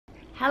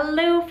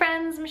Hello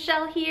friends,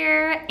 Michelle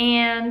here,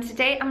 and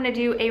today I'm gonna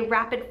do a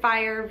rapid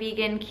fire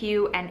vegan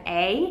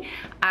Q&A.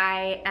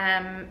 I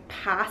am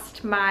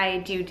past my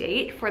due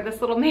date for this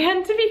little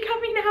man to be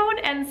coming out,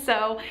 and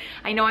so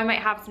I know I might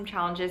have some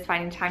challenges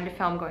finding time to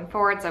film going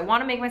forward, so I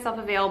wanna make myself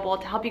available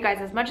to help you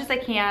guys as much as I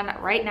can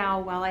right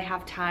now while I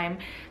have time.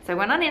 So I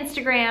went on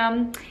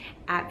Instagram,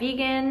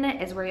 @vegan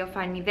is where you'll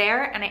find me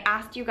there, and I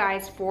asked you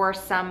guys for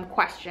some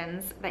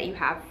questions that you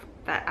have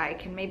that I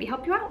can maybe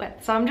help you out with.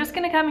 So I'm just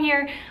gonna come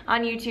here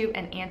on YouTube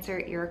and answer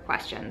your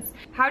questions.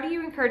 How do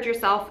you encourage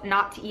yourself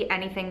not to eat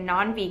anything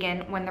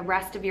non-vegan when the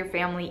rest of your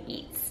family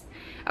eats?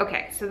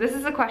 Okay, so this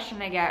is a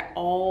question I get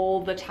all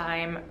the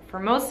time. For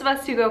most of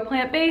us who go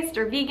plant-based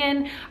or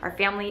vegan, our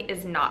family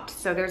is not.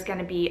 So there's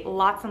gonna be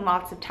lots and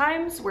lots of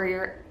times where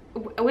you're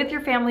with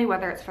your family,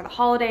 whether it's for the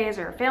holidays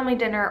or a family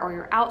dinner or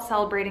you're out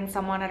celebrating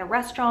someone at a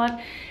restaurant,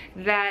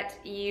 that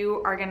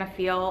you are gonna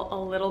feel a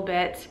little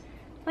bit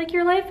like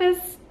your life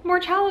is more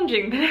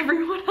challenging than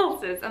everyone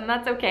else's, and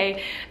that's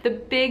okay. The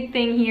big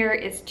thing here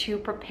is to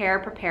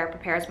prepare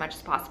as much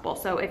as possible.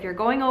 So if you're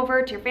going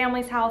over to your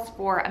family's house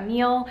for a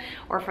meal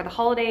or for the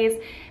holidays,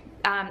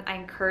 I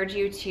encourage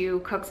you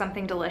to cook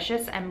something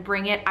delicious and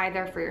bring it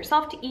either for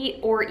yourself to eat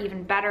or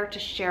even better to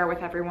share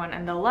with everyone,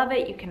 and they'll love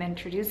it. You can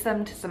introduce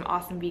them to some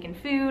awesome vegan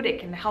food.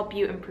 It can help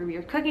you improve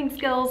your cooking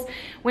skills.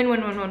 Win,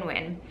 win, win, win,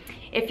 win.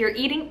 If you're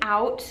eating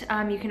out,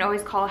 you can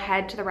always call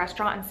ahead to the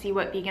restaurant and see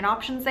what vegan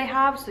options they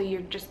have, so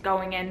you're just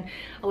going in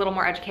a little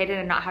more educated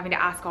and not having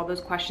to ask all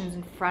those questions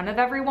in front of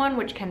everyone,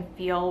 which can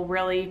feel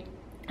really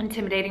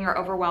intimidating or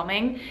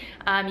overwhelming.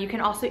 You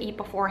can also eat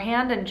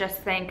beforehand and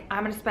just think,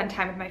 I'm gonna spend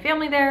time with my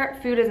family there.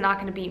 Food is not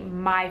gonna be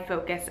my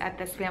focus at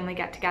this family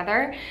get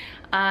together.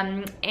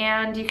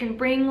 And you can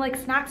bring like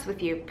snacks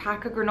with you,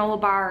 pack a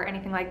granola bar or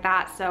anything like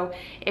that. So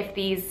if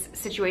these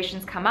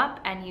situations come up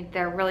and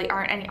there really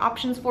aren't any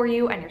options for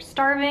you and you're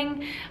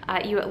starving,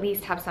 you at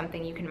least have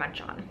something you can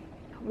munch on.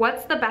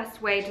 What's the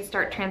best way to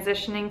start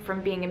transitioning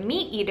from being a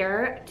meat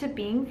eater to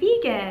being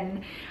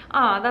vegan?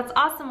 That's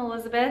awesome,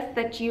 Elizabeth,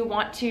 that you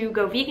want to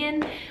go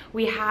vegan.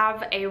 We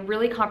have a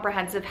really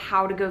comprehensive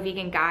how to go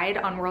vegan guide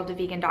on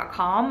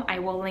worldofvegan.com. I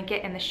will link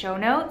it in the show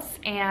notes,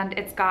 and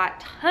it's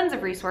got tons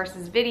of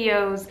resources,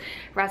 videos,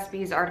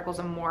 recipes, articles,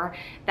 and more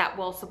that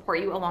will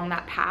support you along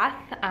that path.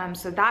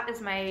 So that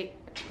is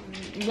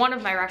one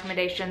of my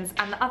recommendations.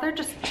 And the other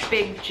just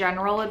big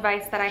general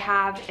advice that I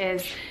have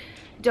is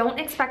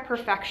don't expect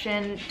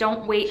perfection.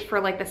 Don't wait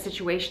for like the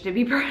situation to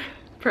be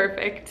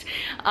perfect.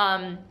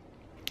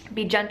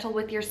 Be gentle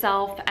with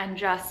yourself and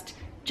just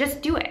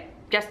do it.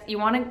 You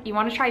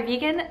wanna try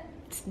vegan?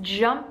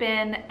 Jump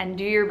in and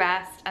do your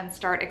best and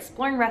start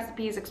exploring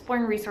recipes,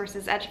 exploring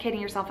resources,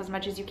 educating yourself as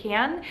much as you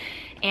can.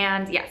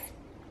 And yes,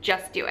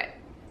 just do it.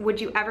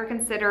 Would you ever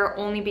consider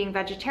only being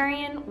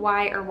vegetarian?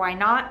 Why or why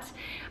not?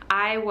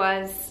 I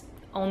was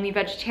only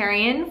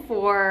vegetarian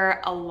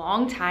for a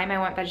long time. I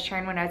went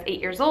vegetarian when I was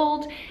 8 years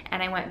old,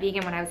 and I went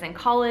vegan when I was in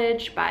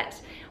college.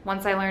 But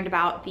once I learned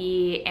about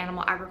the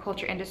animal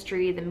agriculture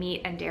industry, the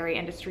meat and dairy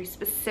industry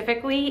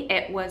specifically,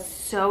 it was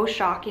so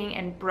shocking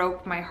and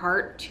broke my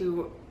heart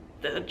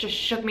just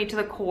shook me to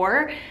the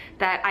core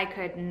that I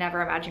could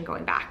never imagine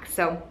going back.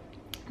 So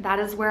that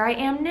is where I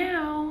am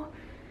now.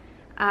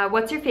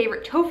 What's your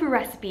favorite tofu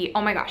recipe?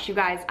 Oh my gosh, you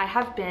guys, I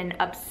have been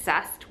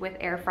obsessed with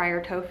air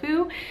fryer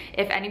tofu.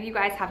 If any of you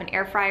guys have an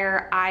air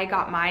fryer, I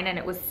got mine and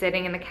it was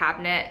sitting in the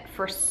cabinet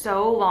for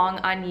so long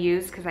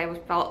unused because I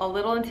felt a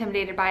little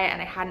intimidated by it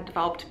and I hadn't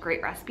developed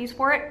great recipes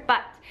for it.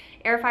 But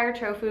air fryer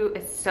tofu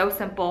is so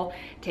simple.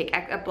 Take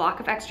a block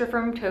of extra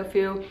firm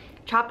tofu,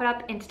 chop it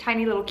up into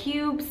tiny little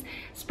cubes,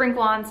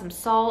 sprinkle on some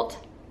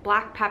salt,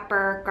 black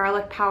pepper,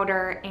 garlic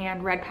powder,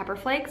 and red pepper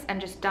flakes,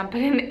 and just dump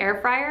it in the air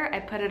fryer. I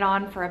put it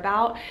on for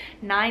about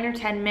 9 or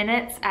 10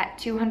 minutes at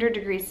 200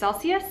 degrees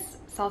Celsius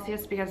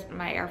because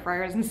my air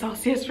fryer is in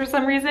Celsius for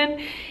some reason,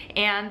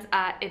 and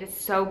it is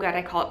so good.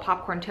 I call it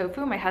popcorn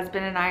tofu. My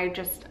husband and I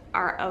just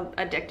are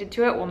addicted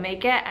to it. We'll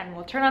make it and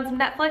we'll turn on some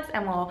Netflix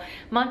and we'll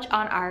munch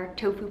on our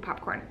tofu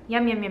popcorn.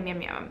 Yum, yum, yum,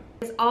 yum, yum.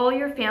 Is all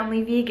your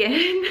family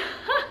vegan?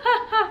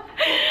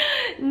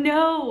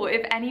 No,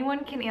 if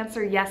anyone can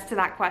answer yes to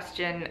that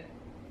question,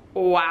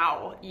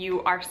 wow,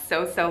 you are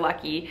so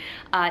lucky.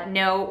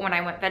 No, when I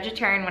went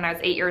vegetarian when I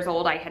was 8 years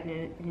old, I had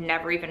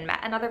never even met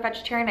another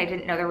vegetarian. I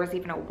didn't know there was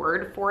even a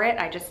word for it.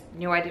 I just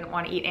knew I didn't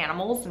want to eat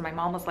animals, and my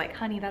mom was like,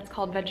 honey, that's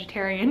called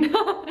vegetarian.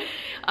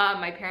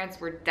 My parents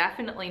were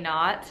definitely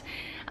not.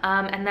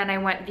 And then I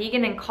went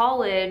vegan in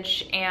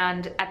college,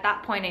 and at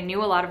that point I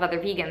knew a lot of other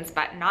vegans,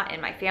 but not in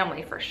my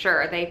family for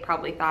sure. They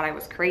probably thought I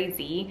was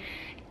crazy.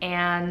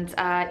 And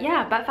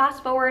yeah, but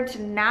fast forward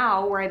to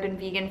now where I've been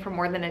vegan for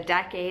more than a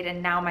decade,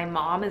 and now my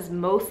mom is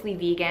mostly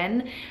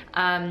vegan.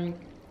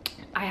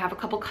 I have a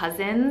couple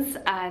cousins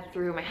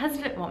through my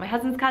husband, well, my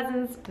husband's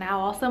cousins, now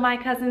also my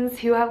cousins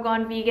who have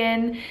gone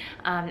vegan.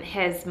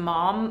 His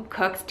mom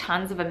cooks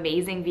tons of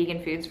amazing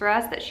vegan foods for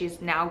us that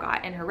she's now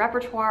got in her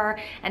repertoire,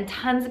 and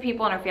tons of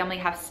people in our family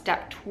have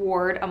stepped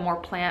toward a more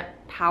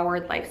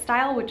plant-powered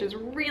lifestyle, which is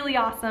really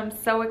awesome,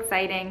 so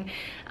exciting.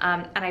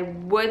 And I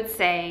would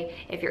say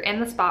if you're in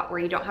the spot where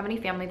you don't have any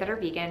family that are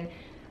vegan,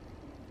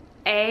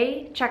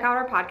 check out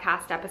our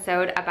podcast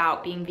episode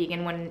about being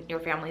vegan when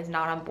your family is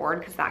not on board,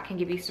 because that can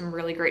give you some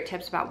really great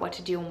tips about what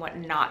to do and what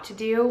not to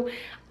do.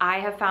 I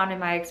have found in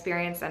my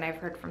experience, and I've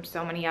heard from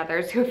so many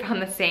others who have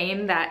found the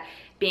same, that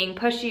being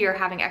pushy or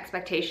having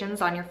expectations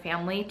on your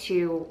family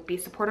to be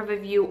supportive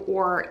of you,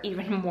 or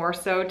even more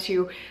so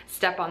to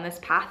step on this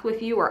path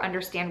with you or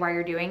understand why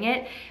you're doing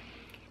it,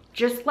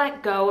 just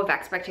let go of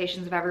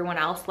expectations of everyone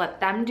else. Let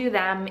them do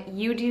them,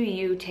 you do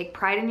you, take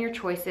pride in your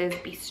choices,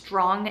 be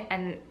strong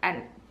and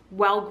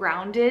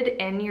well-grounded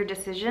in your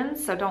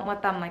decisions. So don't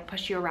let them like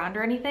push you around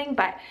or anything,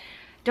 but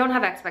don't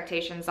have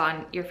expectations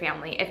on your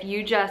family. If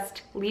you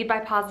just lead by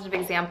positive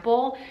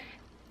example,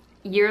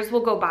 years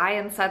will go by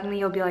and suddenly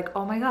you'll be like,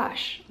 oh my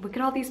gosh, look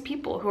at all these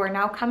people who are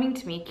now coming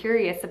to me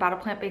curious about a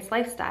plant-based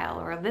lifestyle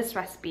or this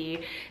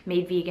recipe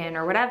made vegan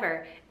or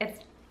whatever. It's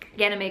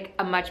gonna make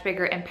a much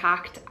bigger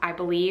impact, I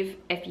believe,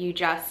 if you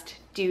just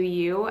do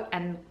you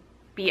and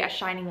be a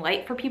shining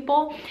light for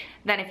people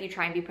than if you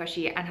try and be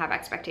pushy and have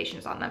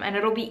expectations on them. And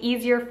it'll be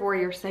easier for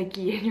your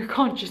psyche and your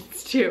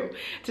conscience too,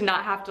 to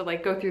not have to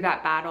like go through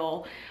that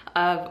battle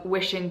of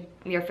wishing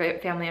your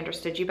family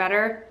understood you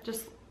better.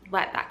 Just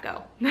let that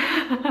go.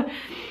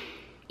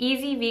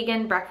 Easy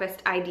vegan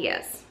breakfast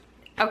ideas.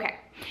 Okay.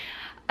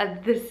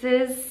 This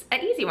is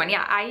an easy one.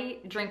 Yeah, I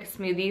drink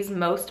smoothies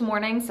most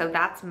mornings, so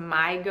that's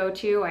my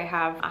go-to. I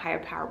have a higher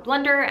power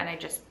blender and I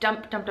just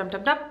dump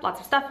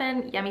lots of stuff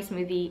in. Yummy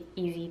smoothie,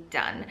 easy,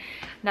 done.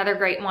 Another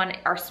great one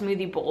are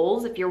smoothie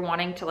bowls. If you're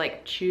wanting to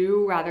like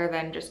chew rather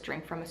than just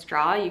drink from a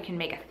straw, you can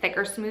make a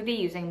thicker smoothie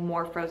using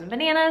more frozen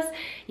bananas.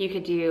 You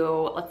could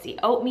do, let's see,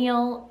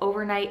 oatmeal,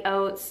 overnight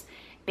oats,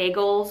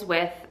 bagels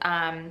with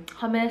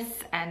hummus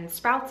and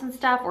sprouts and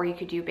stuff, or you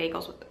could do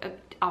bagels with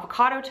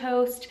avocado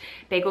toast,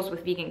 bagels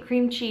with vegan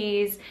cream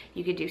cheese.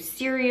 You could do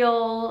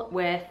cereal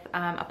with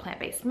a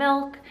plant-based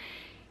milk.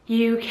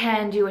 You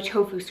can do a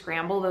tofu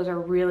scramble. Those are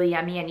really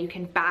yummy, and you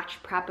can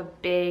batch prep a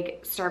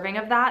big serving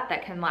of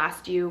that can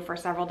last you for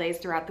several days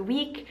throughout the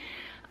week.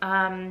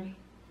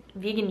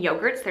 Vegan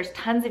yogurts, there's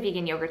tons of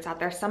vegan yogurts out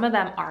there. Some of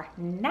them are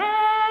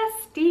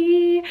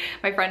nasty.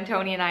 My friend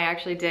Tony and I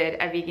actually did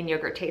a vegan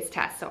yogurt taste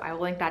test, so I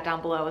will link that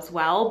down below as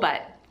well,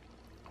 but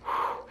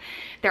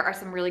there are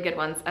some really good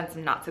ones and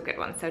some not so good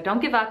ones. So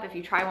don't give up if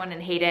you try one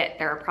and hate it.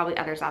 There are probably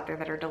others out there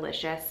that are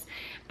delicious.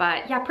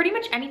 But yeah, pretty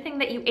much anything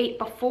that you ate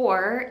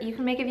before, you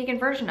can make a vegan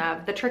version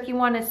of. The tricky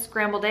one is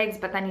scrambled eggs,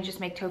 but then you just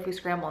make tofu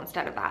scramble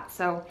instead of that.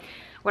 So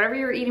whatever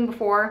you were eating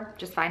before,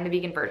 just find the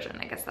vegan version.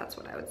 I guess that's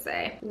what I would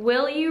say.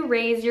 Will you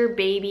raise your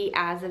baby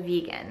as a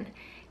vegan?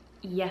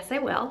 Yes, I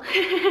will.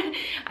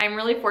 I'm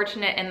really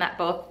fortunate in that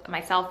both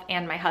myself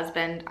and my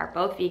husband are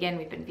both vegan.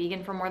 We've been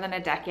vegan for more than a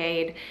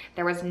decade.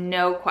 There was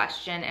no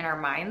question in our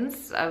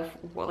minds of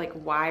like,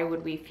 why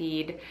would we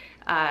feed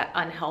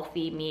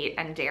unhealthy meat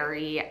and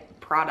dairy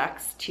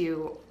products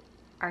to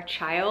our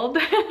child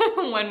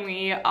when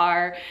we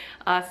are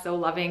so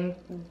loving,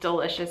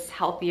 delicious,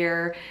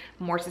 healthier,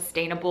 more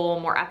sustainable,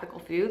 more ethical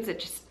foods. It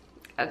just,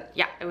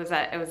 yeah, it was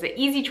an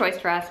easy choice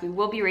for us. We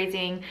will be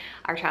raising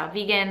our child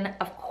vegan.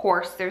 Of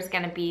course, there's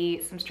gonna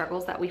be some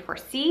struggles that we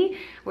foresee,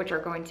 which are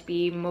going to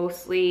be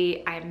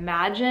mostly, I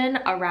imagine,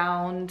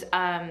 around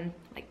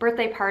like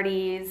birthday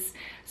parties,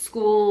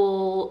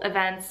 school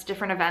events,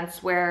 different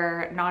events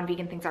where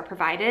non-vegan things are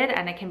provided.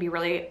 And it can be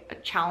really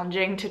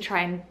challenging to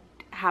try and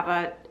have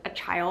a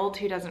child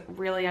who doesn't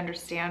really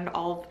understand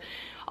all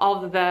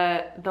of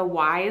the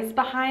whys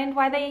behind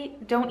why they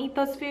don't eat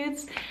those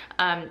foods.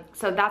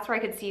 So that's where I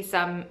could see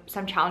some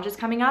challenges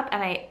coming up.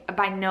 And I,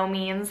 by no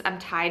means, I'm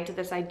tied to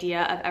this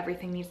idea of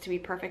everything needs to be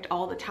perfect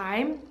all the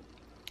time.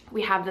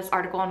 We have this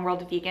article on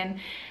World of Vegan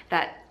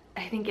that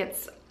I think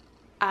it's,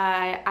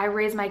 I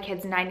raise my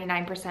kids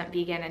 99%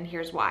 vegan and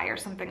here's why, or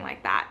something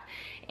like that.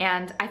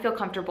 And I feel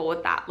comfortable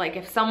with that. Like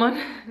if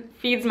someone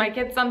feeds my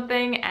kids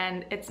something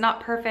and it's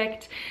not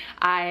perfect,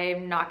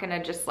 I'm not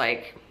gonna just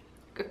like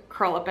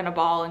curl up in a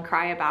ball and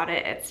cry about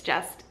it.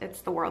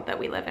 It's the world that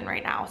we live in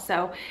right now.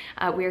 So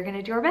we're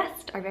gonna do our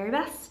best, our very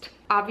best.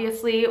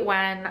 Obviously,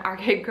 when our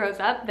kid grows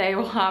up, they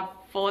will have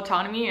full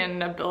autonomy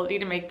and ability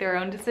to make their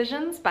own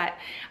decisions. But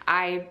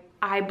I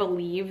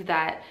believe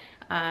that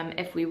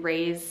if we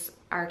raise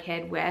our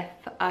kid with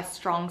a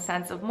strong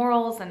sense of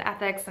morals and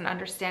ethics and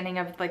understanding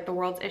of like the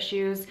world's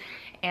issues,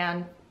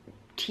 and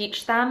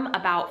teach them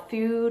about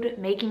food,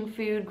 making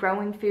food,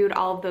 growing food,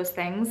 all of those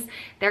things,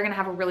 they're gonna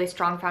have a really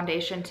strong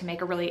foundation to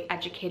make a really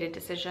educated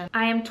decision.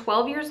 I am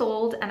 12 years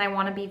old and I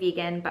wanna be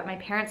vegan, but my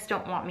parents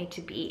don't want me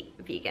to be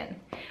vegan.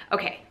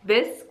 Okay,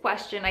 this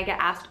question I get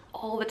asked all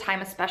all the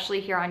time, especially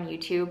here on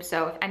YouTube.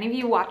 So if any of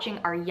you watching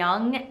are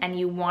young and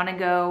you wanna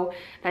go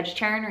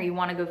vegetarian or you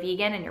wanna go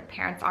vegan and your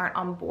parents aren't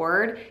on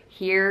board,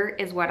 here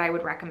is what I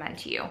would recommend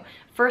to you.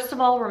 First of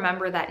all,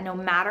 remember that no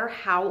matter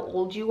how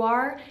old you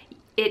are,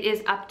 it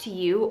is up to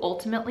you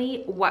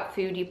ultimately what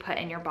food you put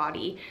in your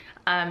body.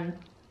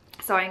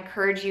 So I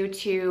encourage you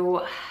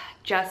to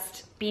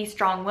just be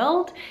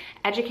strong-willed,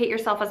 educate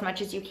yourself as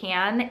much as you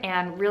can,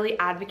 and really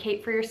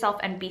advocate for yourself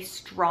and be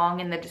strong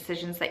in the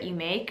decisions that you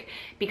make,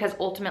 because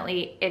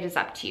ultimately it is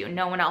up to you.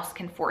 No one else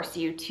can force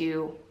you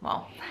to,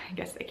 well, I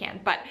guess they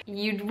can, but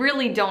you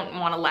really don't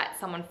want to let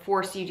someone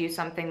force you to do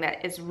something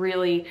that is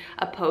really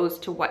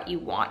opposed to what you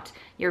want,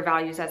 your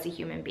values as a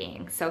human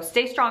being. So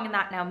stay strong in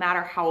that no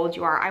matter how old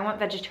you are. I went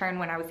vegetarian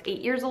when I was 8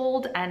 years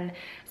old, and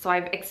so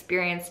I've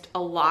experienced a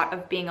lot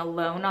of being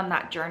alone on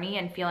that journey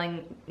and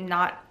feeling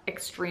not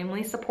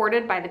extremely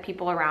supported by the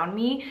people around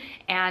me.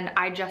 And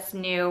I just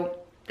knew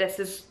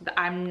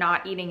I'm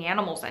not eating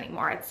animals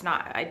anymore.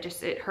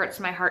 It hurts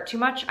my heart too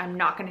much. I'm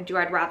not gonna do,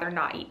 I'd rather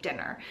not eat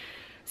dinner.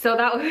 So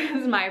that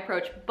was my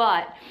approach.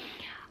 But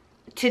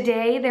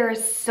today there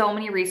is so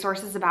many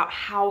resources about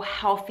how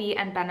healthy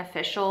and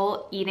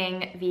beneficial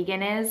eating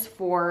vegan is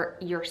for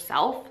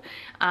yourself.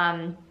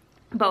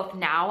 Both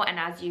now and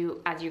as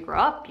you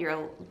grow up,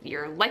 your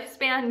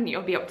lifespan,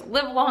 you'll be able to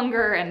live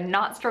longer and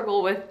not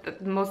struggle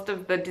with most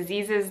of the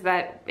diseases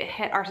that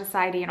hit our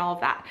society and all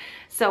of that.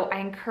 So I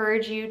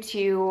encourage you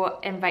to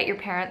invite your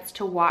parents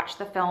to watch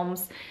the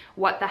films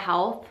What the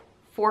Health,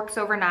 Forks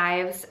Over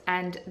Knives,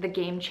 and The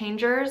Game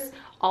Changers.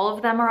 All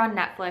of them are on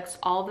Netflix.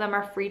 All of them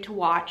are free to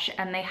watch,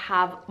 and they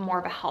have more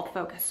of a health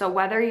focus. So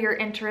whether you're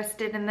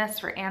interested in this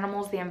for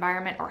animals, the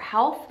environment, or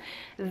health,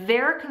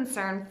 their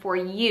concern for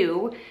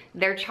you,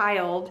 their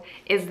child,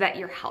 is that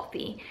you're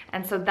healthy.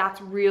 And so that's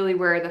really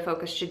where the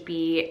focus should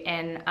be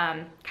in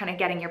kind of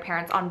getting your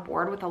parents on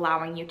board with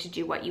allowing you to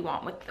do what you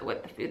want with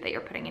the food that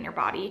you're putting in your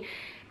body.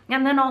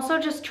 And then also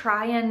just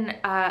try and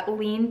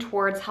lean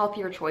towards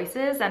healthier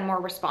choices and more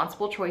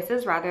responsible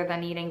choices rather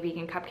than eating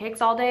vegan cupcakes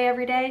all day,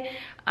 every day.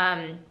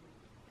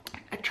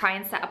 Try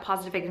and set a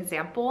positive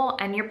example,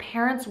 and your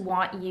parents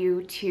want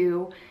you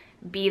to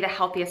be the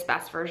healthiest,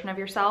 best version of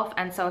yourself.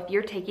 And so if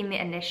you're taking the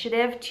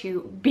initiative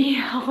to be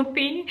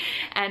healthy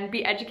and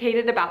be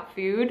educated about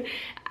food,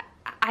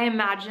 I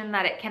imagine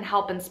that it can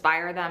help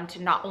inspire them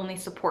to not only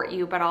support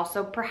you, but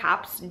also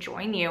perhaps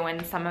join you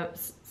in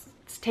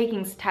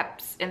taking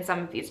steps in some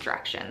of these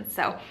directions.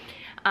 So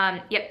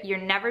yep, you're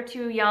never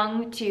too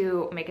young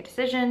to make a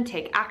decision,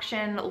 take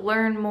action,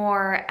 learn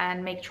more,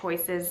 and make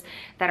choices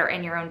that are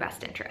in your own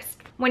best interest.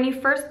 When you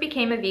first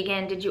became a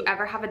vegan, did you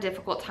ever have a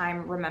difficult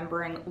time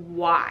remembering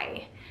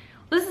why?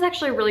 This is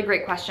actually a really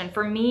great question.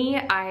 For me,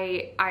 as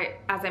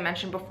I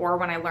mentioned before,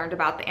 when I learned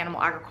about the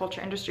animal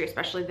agriculture industry,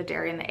 especially the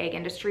dairy and the egg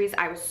industries,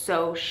 I was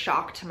so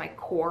shocked to my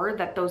core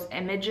that those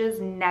images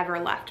never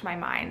left my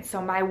mind.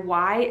 So my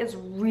why is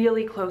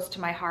really close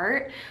to my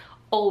heart,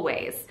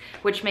 always,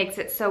 which makes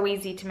it so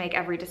easy to make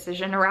every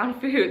decision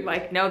around food.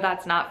 Like, no,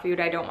 that's not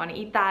food. I don't want to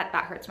eat that.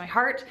 That hurts my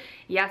heart.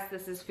 Yes,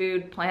 this is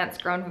food, plants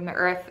grown from the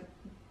earth.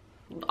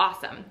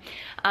 Awesome.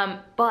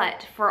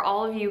 But for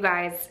all of you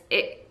guys,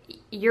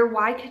 your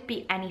why could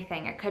be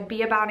anything. It could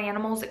be about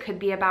animals. It could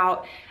be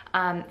about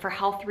for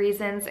health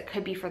reasons. It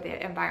could be for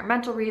the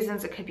environmental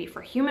reasons. It could be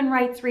for human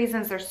rights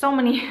reasons. There's so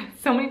many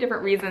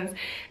different reasons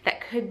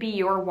that could be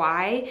your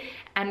why.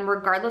 And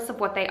regardless of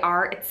what they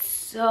are, it's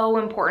so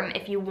important,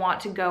 if you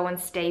want to go and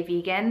stay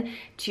vegan,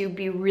 to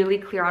be really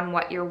clear on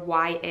what your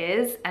why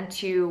is and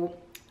to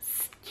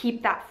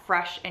keep that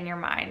fresh in your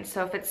mind.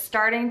 So if it's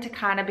starting to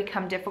kind of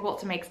become difficult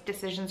to make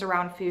decisions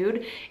around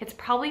food, it's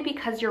probably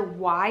because your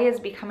why is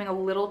becoming a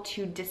little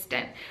too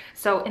distant.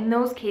 So in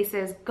those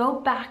cases, go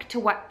back to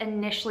what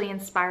initially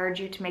inspired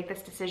you to make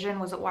this decision.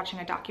 Was it watching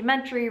a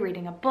documentary,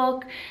 reading a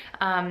book,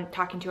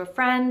 talking to a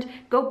friend?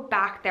 Go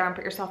back there and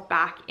put yourself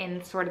back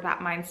in sort of that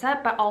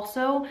mindset, but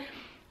also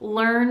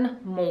learn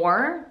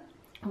more,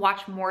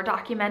 watch more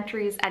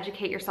documentaries,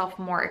 educate yourself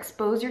more,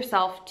 expose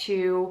yourself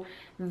to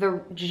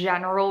the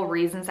general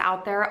reasons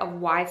out there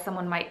of why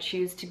someone might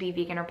choose to be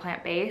vegan or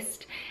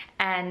plant-based.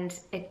 And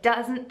it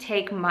doesn't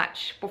take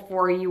much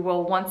before you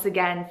will once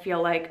again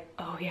feel like,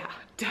 oh yeah,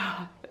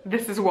 duh,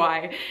 this is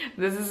why,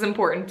 this is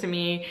important to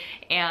me.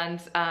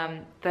 And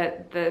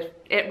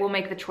it will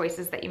make the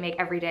choices that you make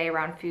every day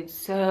around food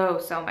so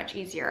much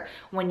easier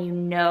when you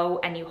know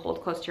and you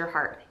hold close to your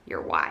heart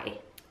your why.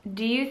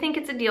 Do you think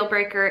it's a deal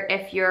breaker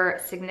if your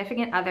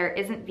significant other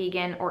isn't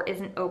vegan or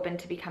isn't open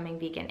to becoming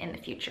vegan in the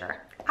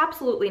future?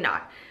 Absolutely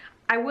not.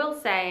 I will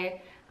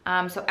say,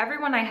 so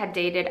everyone I had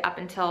dated up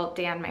until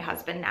Dan, my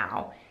husband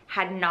now,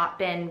 had not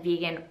been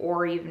vegan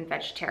or even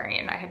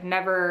vegetarian. I had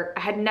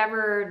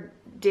never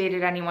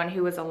dated anyone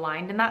who was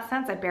aligned in that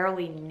sense. I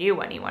barely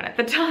knew anyone at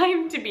the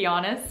time, to be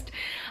honest.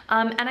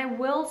 And I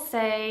will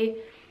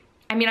say,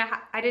 I mean,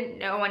 I didn't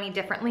know any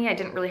differently. I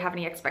didn't really have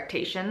any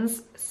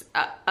expectations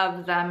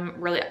of them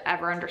really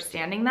ever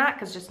understanding that,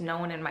 because just no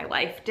one in my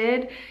life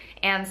did.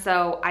 And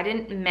so I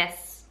didn't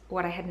miss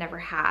what I had never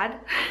had.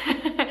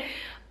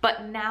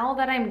 But now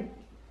that I'm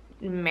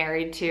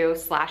married to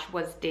 /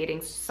 was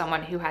dating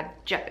someone who had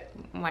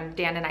when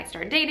Dan and I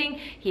started dating,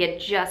 he had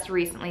just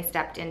recently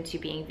stepped into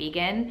being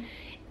vegan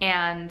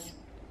and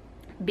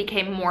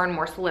became more and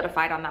more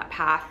solidified on that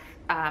path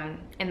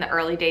in the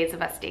early days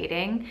of us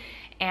dating.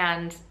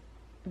 And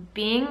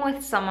being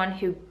with someone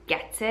who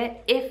gets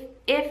it,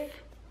 if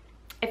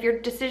your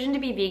decision to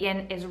be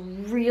vegan is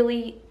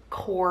really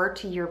core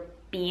to your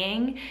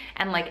being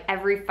and like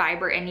every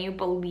fiber in you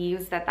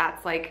believes that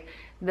that's like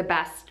the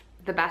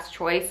best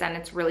choice and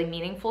it's really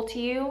meaningful to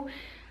you,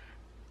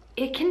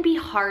 it can be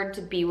hard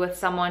to be with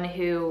someone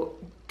who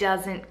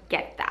doesn't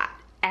get that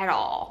at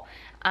all.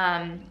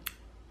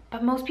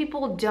 But most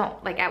people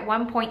don't. Like at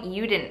one point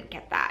you didn't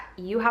get that.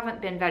 You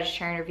haven't been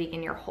vegetarian or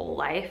vegan your whole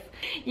life.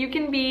 You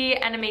can be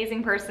an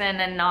amazing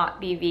person and not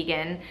be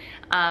vegan,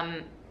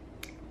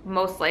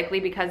 most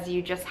likely because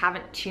you just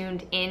haven't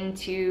tuned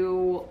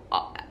into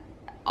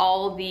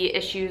all the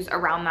issues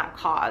around that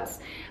cause.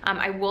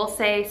 I will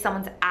say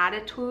someone's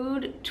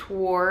attitude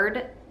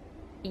toward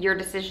your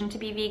decision to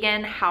be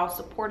vegan, how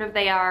supportive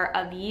they are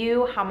of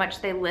you, how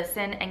much they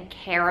listen and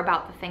care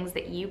about the things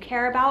that you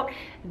care about,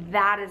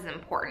 that is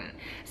important.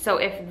 So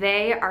if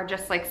they are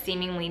just like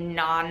seemingly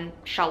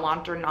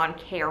nonchalant or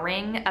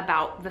non-caring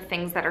about the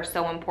things that are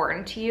so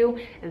important to you,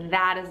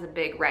 that is a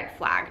big red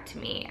flag to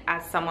me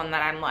as someone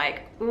that I'm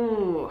like,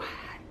 ooh,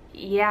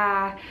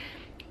 yeah,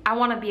 I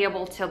want to be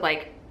able to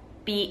like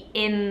be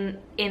in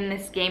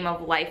this game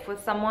of life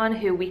with someone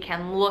who we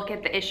can look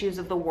at the issues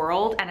of the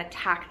world and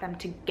attack them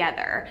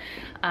together.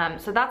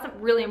 So that's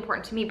really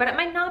important to me, but it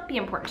might not be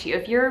important to you.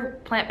 If you're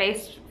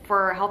plant-based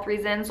for health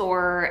reasons,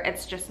 or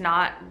it's just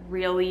not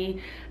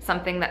really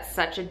something that's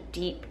such a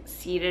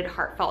deep-seated,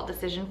 heartfelt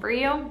decision for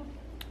you,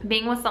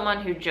 being with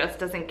someone who just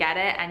doesn't get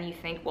it and you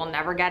think will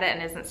never get it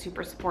and isn't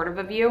super supportive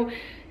of you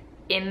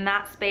in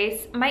that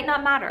space might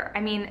not matter.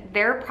 I mean,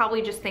 they're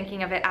probably just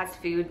thinking of it as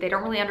food. They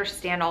don't really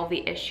understand all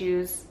the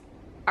issues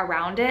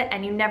around it,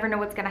 and you never know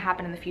what's gonna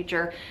happen in the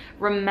future.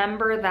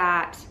 Remember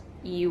that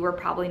you were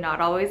probably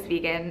not always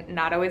vegan,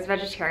 not always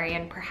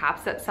vegetarian.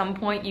 Perhaps at some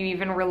point you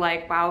even were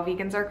like, wow,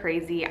 vegans are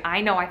crazy. I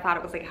know I thought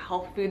it was like a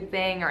health food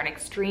thing or an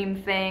extreme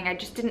thing. I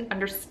just didn't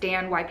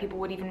understand why people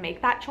would even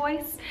make that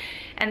choice.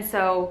 And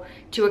so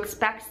to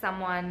expect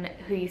someone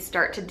who you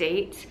start to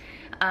date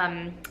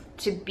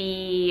to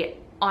be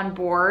on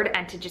board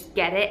and to just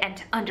get it and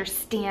to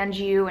understand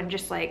you and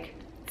just like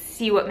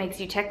see what makes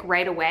you tick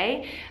right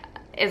away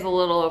is a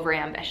little over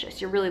ambitious.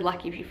 You're really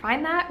lucky if you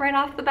find that right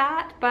off the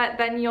bat, but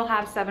then you'll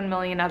have 7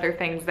 million other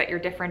things that you're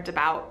different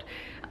about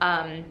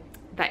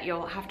that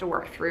you'll have to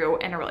work through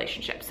in a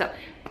relationship. So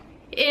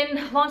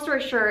in long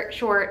story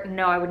short,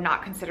 no, I would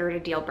not consider it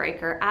a deal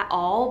breaker at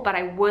all, but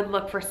I would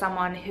look for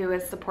someone who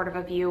is supportive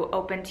of you,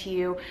 open to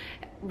you,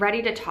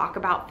 ready to talk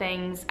about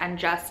things and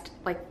just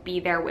like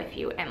be there with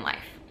you in life.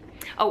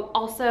 Oh,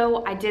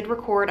 also, I did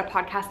record a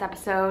podcast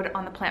episode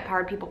on the Plant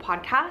Powered People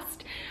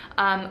podcast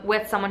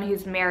with someone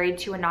who's married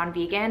to a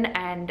non-vegan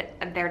and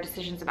their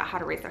decisions about how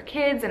to raise their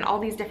kids and all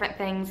these different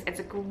things. It's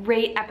a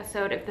great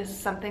episode if this is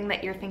something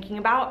that you're thinking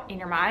about in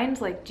your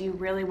mind. Like, do you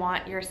really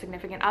want your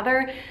significant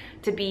other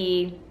to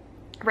be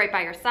right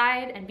by your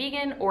side and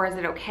vegan, or is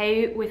it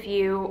okay with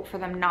you for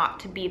them not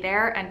to be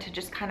there and to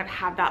just kind of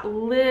have that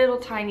little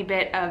tiny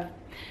bit of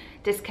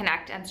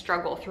disconnect and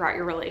struggle throughout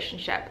your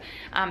relationship?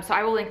 So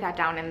I will link that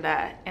down in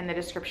the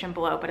description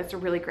below, but it's a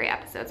really great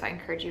episode, so I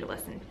encourage you to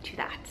listen to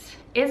that.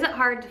 Is it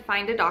hard to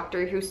find a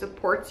doctor who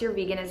supports your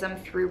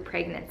veganism through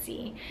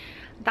pregnancy?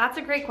 That's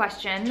a great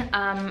question.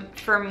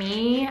 For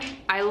me,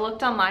 I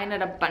looked online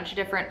at a bunch of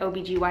different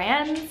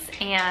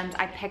OBGYNs and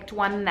I picked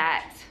one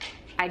that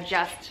I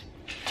just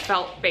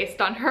felt, based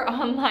on her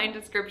online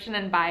description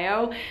and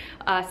bio,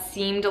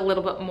 seemed a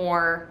little bit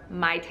more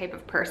my type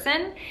of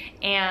person.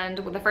 And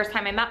the first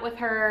time I met with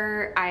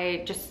her,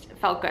 I just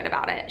felt good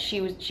about it. She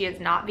is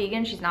not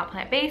vegan, she's not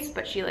plant-based,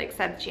 but she like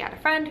said she had a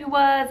friend who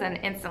was, and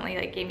instantly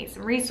like gave me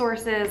some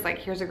resources, like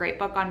here's a great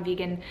book on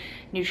vegan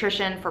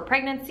nutrition for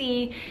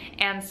pregnancy.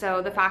 And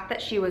so the fact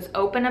that she was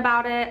open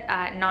about it,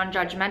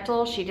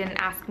 non-judgmental, she didn't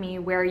ask me,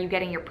 where are you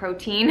getting your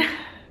protein?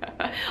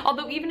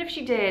 Although even if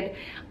she did,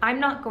 I'm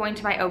not going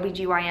to my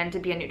OBGYN to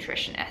be a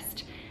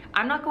nutritionist.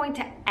 I'm not going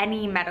to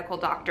any medical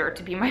doctor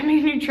to be my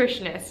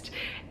nutritionist.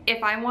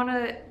 If I want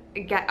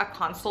to get a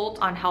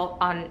consult on health,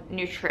 on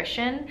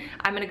nutrition,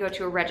 I'm going to go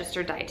to a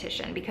registered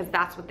dietitian because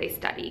that's what they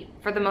study.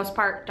 For the most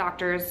part,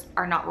 doctors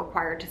are not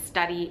required to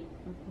study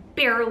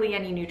barely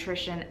any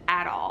nutrition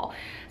at all.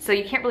 So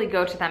you can't really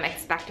go to them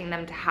expecting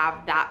them to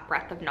have that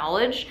breadth of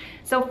knowledge.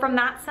 So from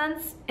that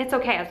sense, it's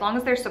okay as long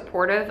as they're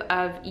supportive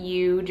of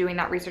you doing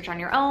that research on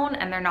your own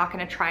and they're not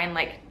going to try and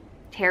like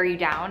tear you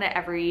down at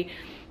every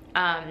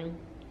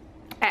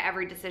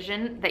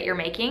decision that you're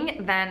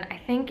making, then I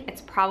think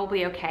it's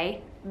probably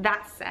okay.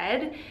 That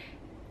said,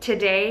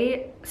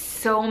 today,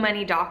 so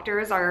many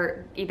doctors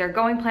are either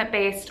going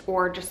plant-based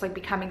or just like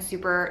becoming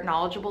super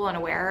knowledgeable and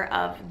aware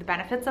of the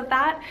benefits of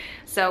that.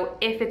 So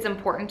if it's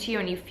important to you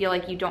and you feel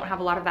like you don't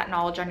have a lot of that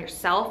knowledge on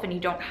yourself and you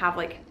don't have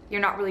like,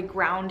 you're not really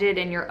grounded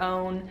in your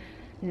own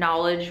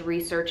knowledge,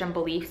 research, and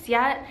beliefs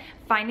yet,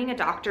 finding a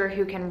doctor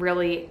who can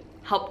really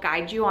help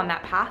guide you on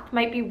that path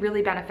might be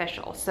really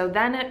beneficial. So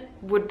then it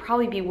would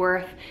probably be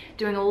worth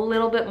doing a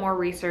little bit more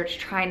research,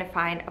 trying to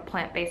find a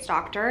plant-based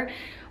doctor.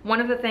 One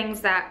of the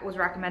things that was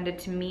recommended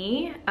to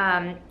me,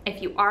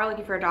 if you are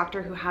looking for a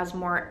doctor who has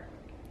more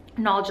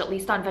knowledge at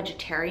least on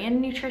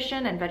vegetarian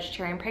nutrition and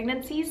vegetarian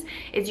pregnancies,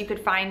 is you could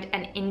find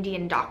an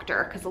Indian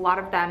doctor, because a lot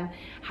of them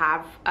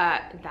have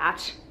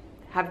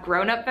have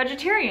grown up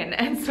vegetarian,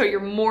 and so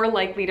you're more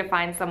likely to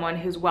find someone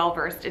who's well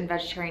versed in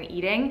vegetarian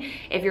eating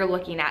if you're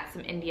looking at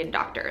some Indian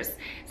doctors.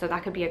 So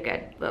that could be a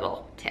good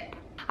little tip.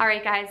 All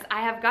right guys,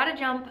 I have got to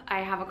jump.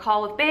 I have a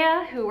call with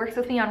Bea, who works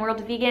with me on World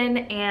of Vegan,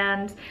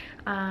 and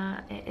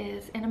it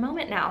is in a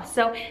moment now.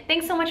 So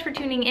thanks so much for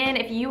tuning in.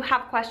 If you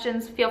have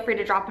questions, feel free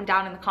to drop them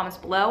down in the comments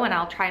below, and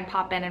I'll try and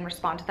pop in and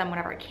respond to them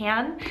whenever I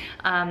can.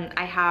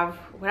 I have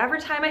whatever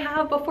time I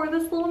have before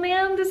this little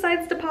man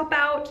decides to pop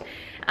out.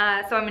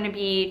 So I'm gonna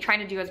be trying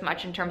to do as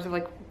much in terms of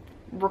like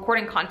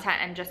recording content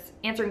and just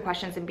answering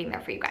questions and being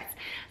there for you guys.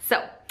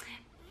 So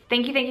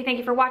thank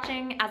you for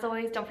watching. As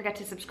always, don't forget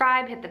to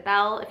subscribe, hit the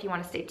bell if you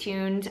want to stay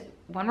tuned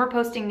when we're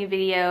posting new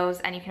videos,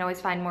 and you can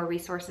always find more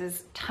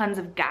resources, tons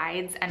of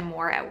guides and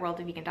more at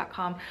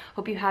worldofvegan.com.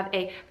 Hope you have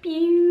a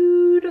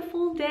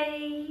beautiful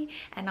day,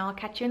 and I'll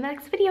catch you in the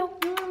next video.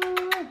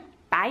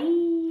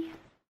 Bye.